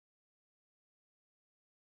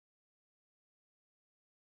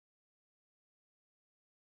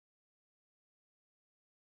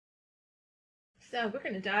So we're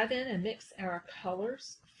going to dive in and mix our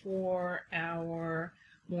colors for our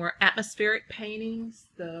more atmospheric paintings,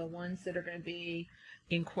 the ones that are going to be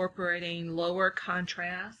incorporating lower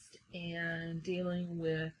contrast and dealing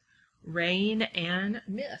with rain and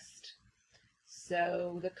mist.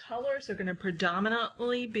 So the colors are going to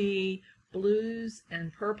predominantly be blues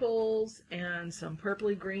and purples and some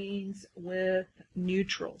purpley greens with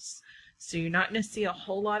neutrals. So you're not going to see a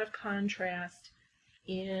whole lot of contrast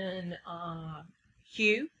in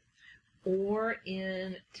hue or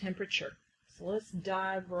in temperature. So let's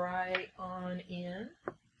dive right on in.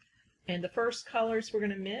 And the first colors we're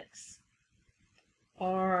going to mix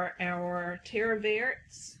are our Terra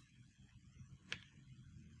Verts.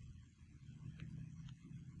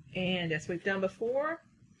 And as we've done before,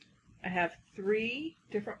 I have 3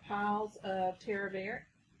 different piles of Terra Vert.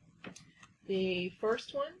 The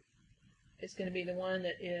first one is going to be the one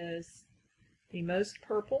that is the most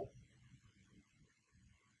purple.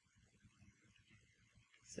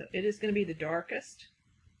 So it is going to be the darkest.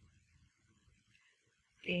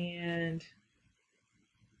 And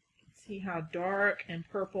see how dark and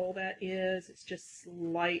purple that is. It's just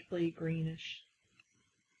slightly greenish.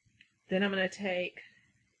 Then I'm going to take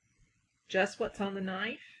just what's on the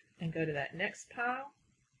knife and go to that next pile.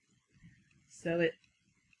 So it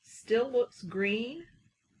still looks green,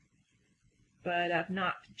 but I've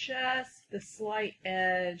knocked just the slight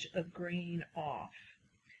edge of green off.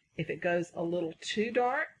 If it goes a little too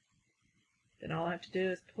dark, then all I have to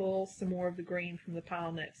do is pull some more of the green from the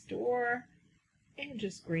pile next door and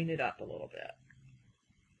just green it up a little bit.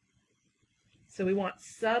 So we want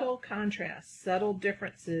subtle contrast, subtle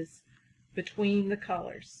differences between the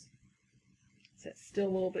colors. So it's still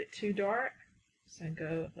a little bit too dark, so I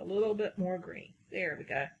go with a little bit more green. There we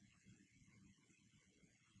go.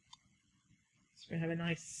 So we're going to have a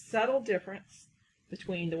nice subtle difference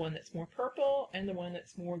between the one that's more purple and the one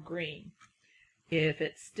that's more green. If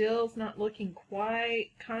it still's not looking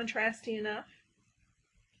quite contrasty enough,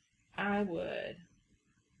 I would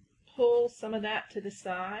pull some of that to the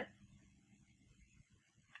side.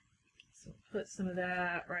 So put some of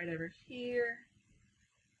that right over here.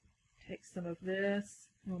 Take some of this,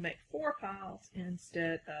 and we'll make 4 piles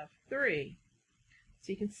instead of 3.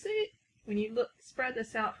 So you can see when you spread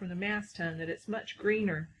this out from the mass tone that it's much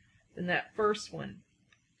greener than that first one.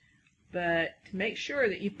 But to make sure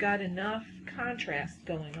that you've got enough contrast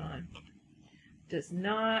going on, it does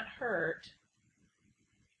not hurt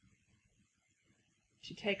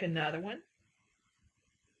to take another one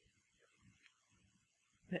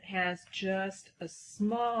that has just a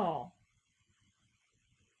small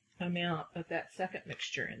amount of that second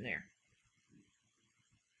mixture in there.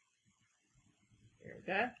 There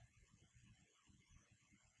we go.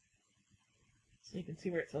 So you can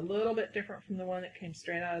see where it's a little bit different from the one that came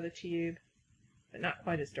straight out of the tube, but not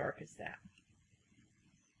quite as dark as that.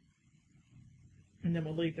 And then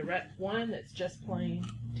we'll leave the red one that's just plain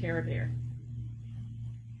Terra Vert.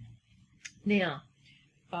 Now,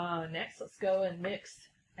 next let's go and mix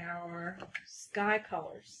our sky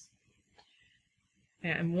colors.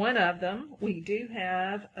 And one of them, we do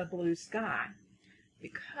have a blue sky,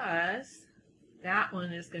 because that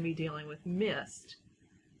one is going to be dealing with mist.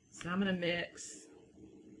 So I'm going to mix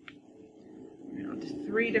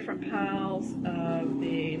 3 different piles of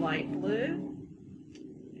the light blue,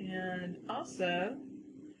 and also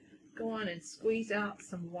go on and squeeze out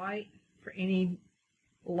some white for any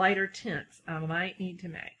lighter tints I might need to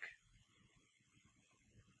make.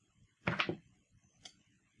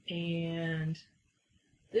 And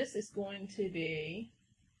this is going to be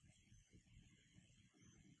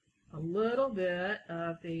a little bit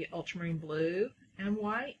of the ultramarine blue and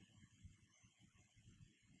white.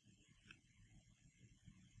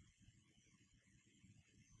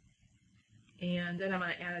 And then I'm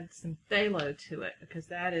going to add some phthalo to it, because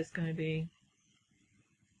that is going to be,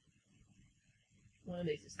 one of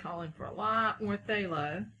these is calling for a lot more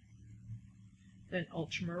phthalo than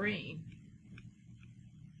ultramarine.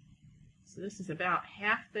 So this is about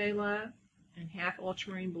half phthalo and half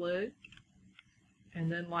ultramarine blue,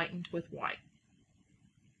 and then lightened with white.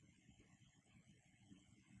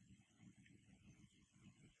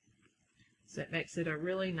 So it makes it a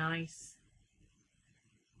really nice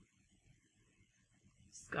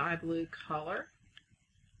sky blue color.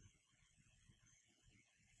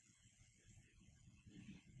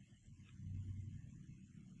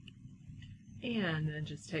 And then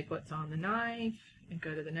just take what's on the knife and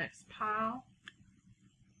go to the next pile.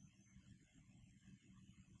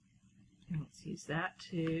 And let's use that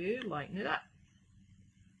to lighten it up.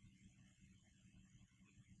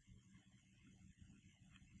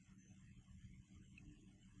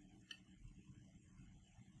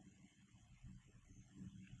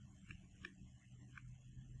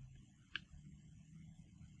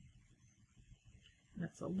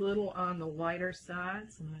 It's a little on the lighter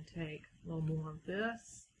side, so I'm going to take a little more of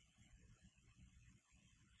this.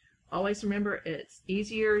 Always remember, it's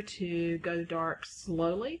easier to go dark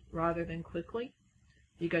slowly rather than quickly.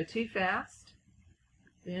 If you go too fast,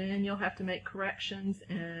 then you'll have to make corrections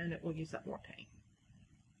and it will use up more paint.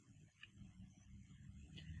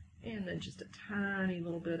 And then just a tiny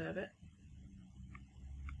little bit of it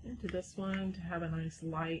into this one to have a nice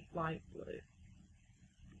light blue.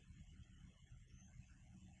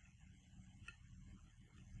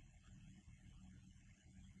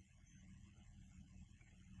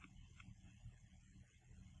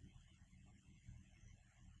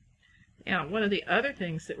 Now, one of the other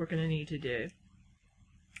things that we're going to need to do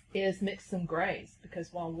is mix some grays,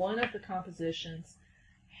 because while one of the compositions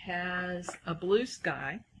has a blue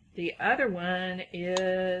sky, the other one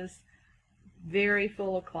is very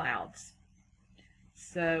full of clouds.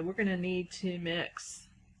 So we're going to need to mix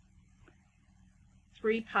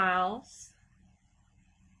 3 piles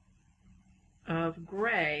of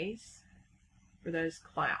grays for those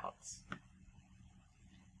clouds.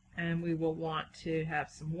 And we will want to have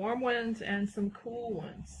some warm ones and some cool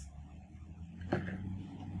ones.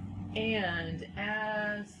 And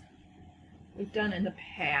as we've done in the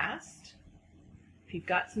past, if you've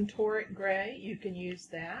got some toric gray, you can use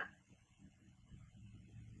that.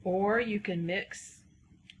 Or you can mix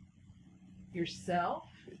yourself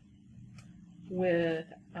with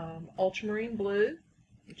ultramarine blue,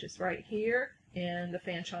 which is right here, and the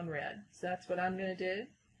Fanchon red. So that's what I'm going to do.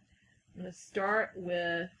 I'm going to start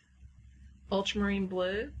with ultramarine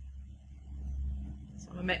blue. So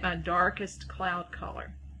I'm going to make my darkest cloud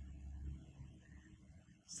color.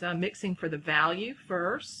 So I'm mixing for the value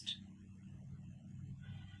first.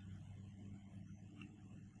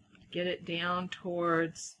 Get it down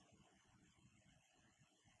towards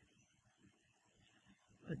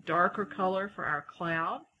a darker color for our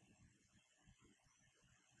cloud.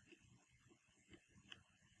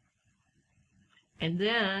 And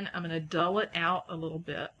then I'm going to dull it out a little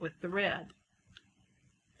bit with the red.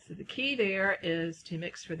 So the key there is to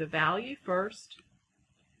mix for the value first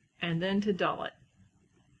and then to dull it.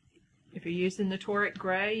 If you're using the toric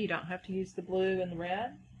gray, you don't have to use the blue and the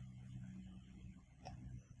red.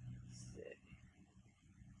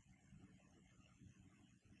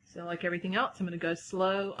 So like everything else, I'm going to go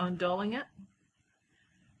slow on dulling it.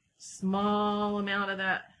 Small amount of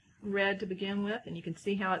that red to begin with, and you can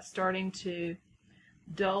see how it's starting to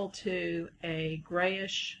dull to a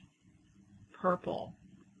grayish purple.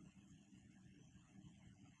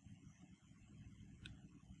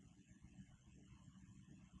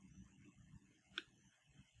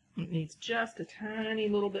 It needs just a tiny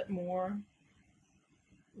little bit more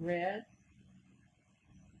red.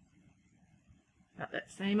 About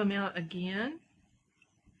that same amount again.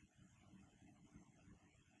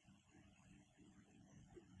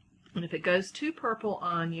 And if it goes too purple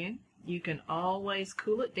on you, you can always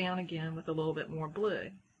cool it down again with a little bit more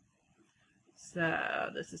blue.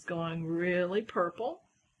 So this is going really purple.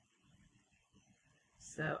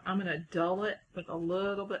 So I'm going to dull it with a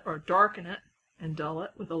little bit, or darken it and dull it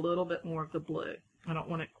with a little bit more of the blue. I don't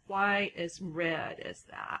want it quite as red as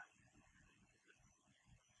that.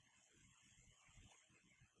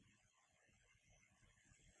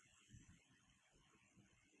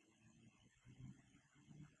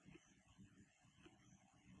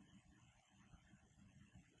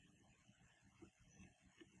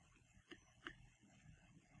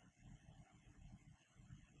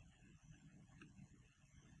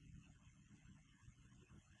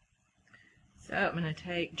 So I'm going to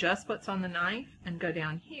take just what's on the knife and go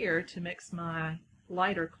down here to mix my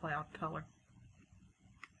lighter cloud color.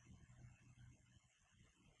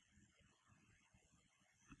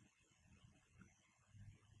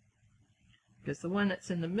 Because the one that's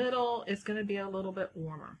in the middle is going to be a little bit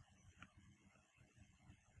warmer.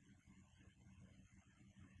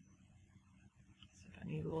 So if I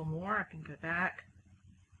need a little more, I can go back.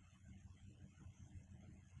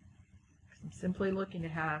 I'm simply looking to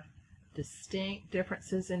have distinct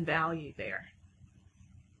differences in value there.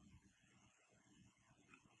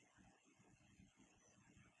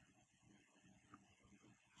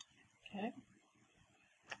 Okay.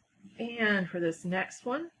 And for this next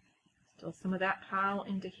one, still some of that pile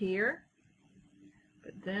into here.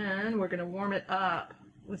 But then we're going to warm it up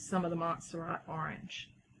with some of the Montserrat orange.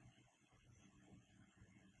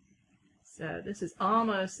 So this is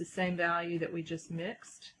almost the same value that we just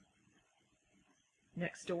mixed.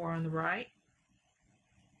 Next door on the right.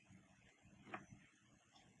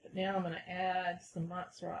 But now I'm going to add some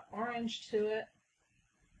Montserrat orange to it.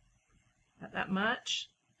 Not that much,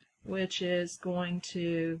 which is going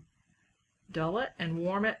to dull it and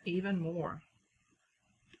warm it even more.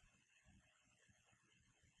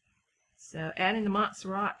 So adding the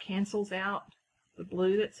Montserrat cancels out the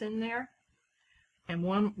blue that's in there and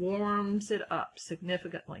warms it up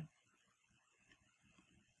significantly.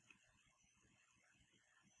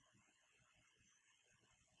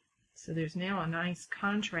 So there's now a nice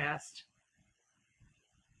contrast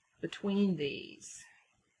between these.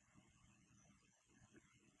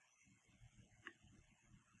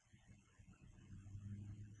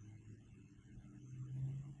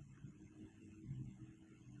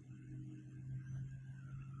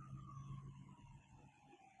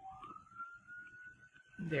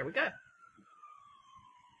 There we go.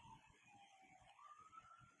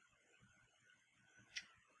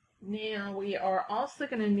 Now we are also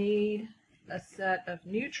going to need a set of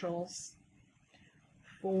neutrals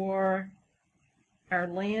for our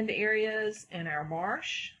land areas and our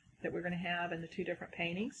marsh that we're going to have in the two different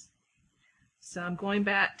paintings. So I'm going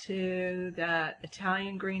back to that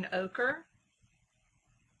Italian green ochre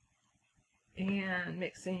and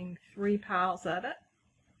mixing 3 piles of it.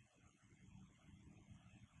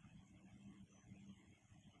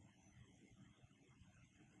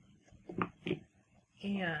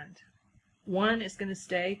 And one is going to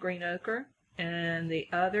stay green ochre, and the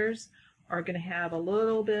others are going to have a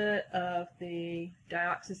little bit of the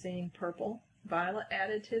dioxazine purple violet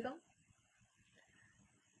added to them.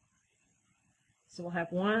 So we'll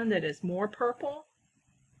have one that is more purple,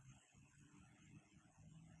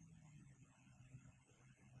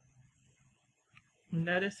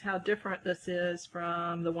 notice how different this is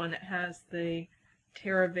from the one that has the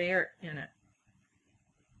terre verte in it.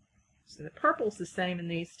 So the purple's the same in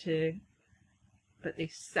these two, but the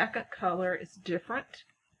second color is different,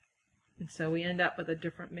 and so we end up with a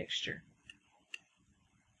different mixture.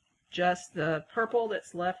 Just the purple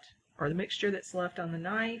that's left, or the mixture that's left on the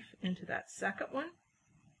knife, into that second one.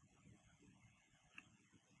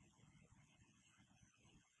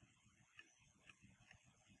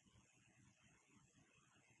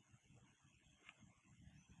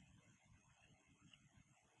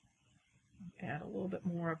 Add a little bit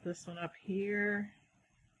more of this one up here.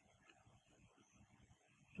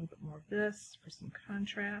 A little bit more of this for some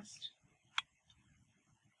contrast.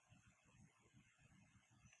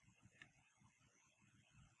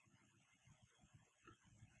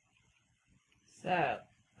 So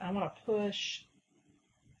I want to push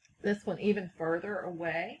this one even further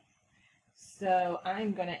away. So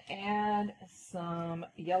I'm going to add some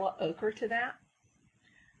yellow ochre to that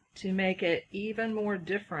to make it even more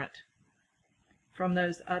different from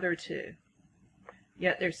those other two.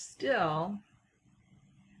 Yet they're still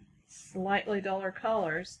slightly duller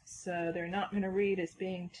colors, so they're not going to read as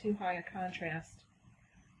being too high a contrast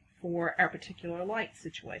for our particular light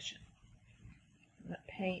situation. That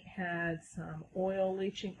paint had some oil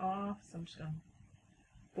leaching off, so I'm just going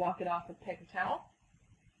to block it off with a paper towel.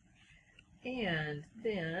 And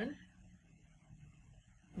then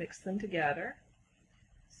mix them together.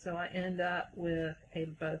 So I end up with a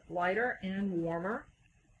both lighter and warmer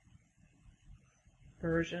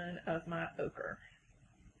version of my ochre.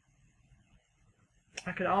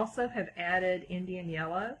 I could also have added Indian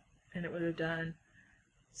yellow, and it would have done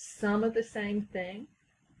some of the same thing,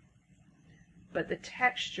 but the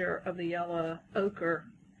texture of the yellow ochre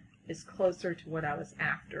is closer to what I was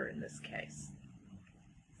after in this case.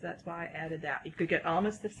 So that's why I added that. You could get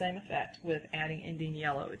almost the same effect with adding Indian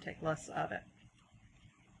yellow. It would take less of it.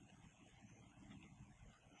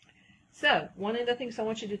 So, one of the things I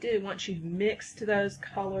want you to do once you've mixed those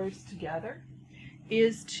colors together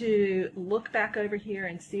is to look back over here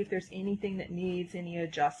and see if there's anything that needs any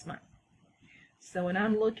adjustment. So when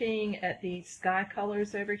I'm looking at these sky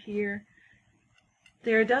colors over here,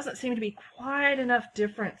 there doesn't seem to be quite enough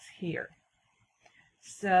difference here.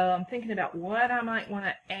 So I'm thinking about what I might want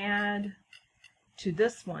to add to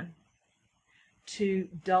this one to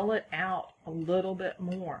dull it out a little bit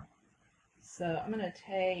more. So I'm going to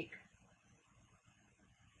take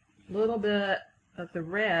a little bit of the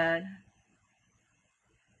red.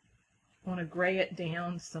 I want to gray it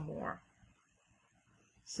down some more.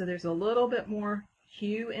 So there's a little bit more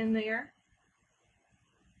hue in there.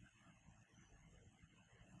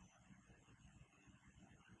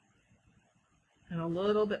 And a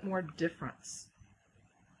little bit more difference.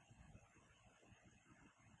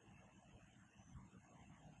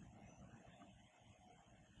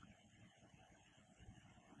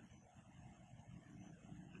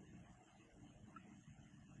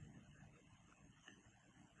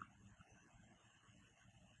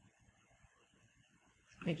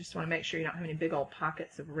 You just want to make sure you don't have any big old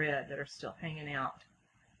pockets of red that are still hanging out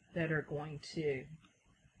that are going to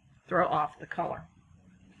throw off the color.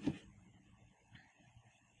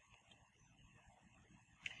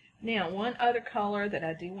 Now, one other color that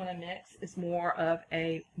I do want to mix is more of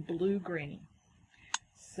a blue-green.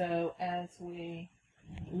 So as we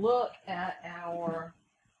look at our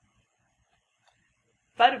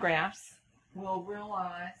photographs, we'll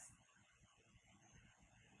realize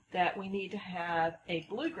that we need to have a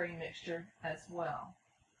blue-green mixture as well.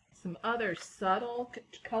 Some other subtle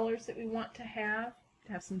colors that we want to have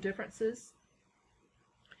some differences,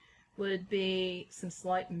 would be some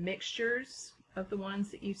slight mixtures of the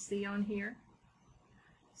ones that you see on here.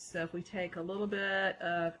 So if we take a little bit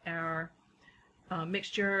of our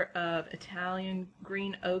mixture of Italian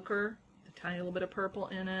green ochre, a tiny little bit of purple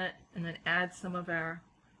in it, and then add some of our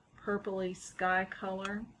purpley sky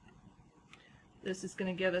color. This is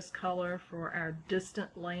going to give us color for our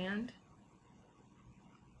distant land.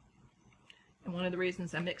 And one of the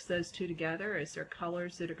reasons I mix those two together is they're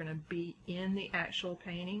colors that are going to be in the actual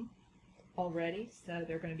painting already, so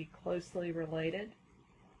they're going to be closely related.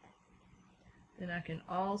 Then I can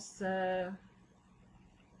also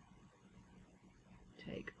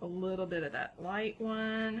take a little bit of that light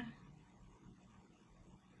one.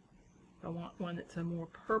 I want one that's a more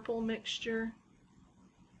purple mixture.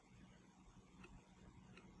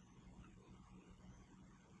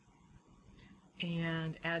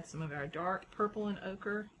 And add some of our dark purple and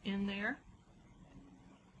ochre in there.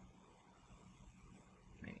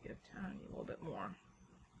 Maybe give a tiny little bit more.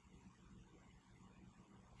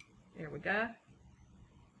 There we go.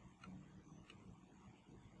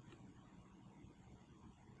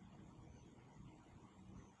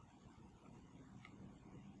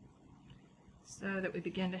 So that we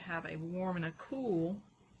begin to have a warm and a cool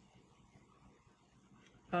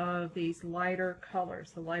of these lighter colors,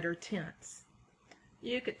 the lighter tints.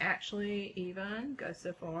 You could actually even go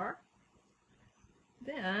so far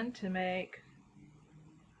then to make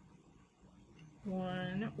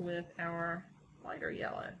one with our lighter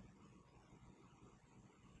yellow.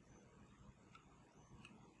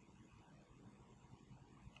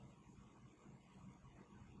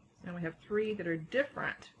 And we have three that are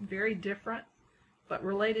different, very different, but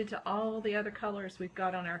related to all the other colors we've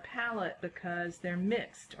got on our palette because they're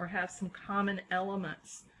mixed or have some common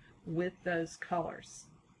elements with those colors.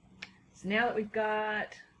 So now that we've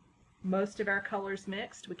got most of our colors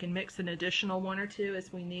mixed, we can mix an additional one or two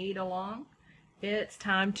as we need along. It's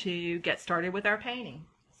time to get started with our painting.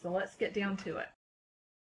 So let's get down to it.